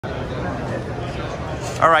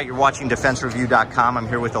All right, you're watching DefenseReview.com. I'm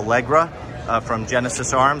here with Allegra from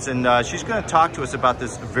Genesis Arms, and she's going to talk to us about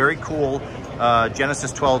this very cool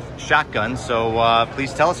Genesis 12 shotgun. So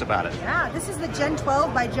please tell us about it. Yeah, this is the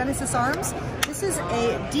Gen-12 by Genesis Arms. This is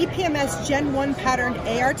a DPMS Gen 1 patterned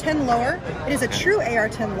AR-10 lower. It is a true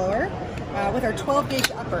AR-10 lower with our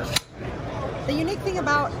 12-gauge upper. The unique thing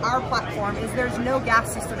about our platform is there's no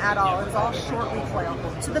gas system at all. It is all short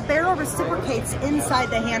recoil. So the barrel reciprocates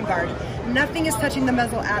inside the handguard. Nothing is touching the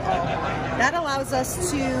muzzle at all. That allows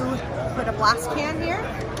us to put a blast can here.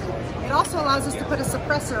 It also allows us to put a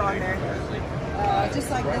suppressor on there,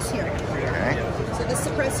 just like this here. Okay. So this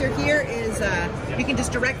suppressor here is, you can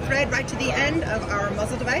just direct thread right to the end of our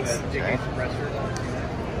muzzle device. Okay.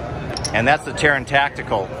 And that's the Taran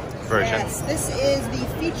Tactical version. Yes, this is the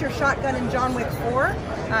feature shotgun in John Wick 4.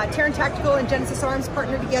 Taran Tactical and Genesis Arms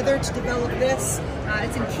partnered together to develop this.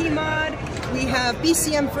 It's in key mod. We have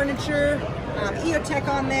BCM furniture, EOTech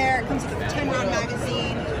on there. It comes with a 10-round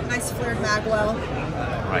magazine, nice flared magwell.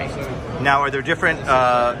 Right. Now, are there different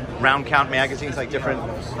round count magazines, like different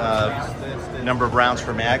number of rounds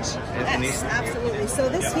for mags in these? Yes, absolutely. So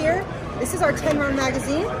this here, this is our 10-round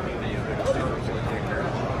magazine.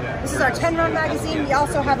 This is our 10-round magazine. We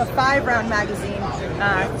also have a 5-round magazine.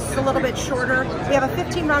 It's a little bit shorter. We have a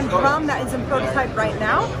 15-round drum that is in prototype right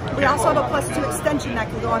now. We also have a +2 extension that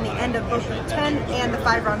can go on the end of both the 10 and the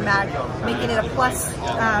 5-round mag, making it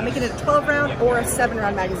a making it a 12-round or a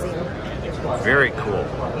 7-round magazine. Very cool.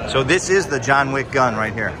 So this is the John Wick gun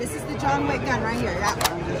right here. This is the John Wick gun right here,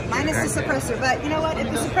 yeah. Minus the suppressor, but you know what?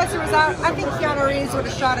 If the suppressor was out, I think Dracarys would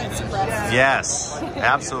have shot at suppressor. Yes,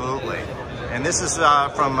 absolutely. And this is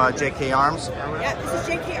from JK Arms? Yeah, this is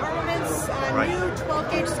JK Armaments new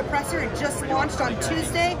 12-gauge suppressor. It just launched on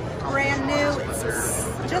Tuesday, brand new.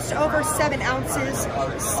 It's just over 7 ounces,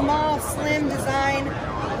 small, slim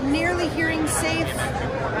design, nearly hearing safe.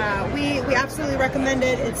 We absolutely recommend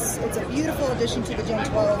it. It's a beautiful addition to the Gen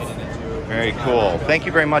 12. Very cool. Thank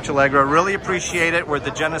you very much, Allegra. Really appreciate it. We're at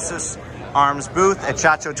the Genesis Arms booth at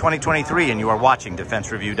SHOT Show 2023, and you are watching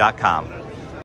DefenseReview.com.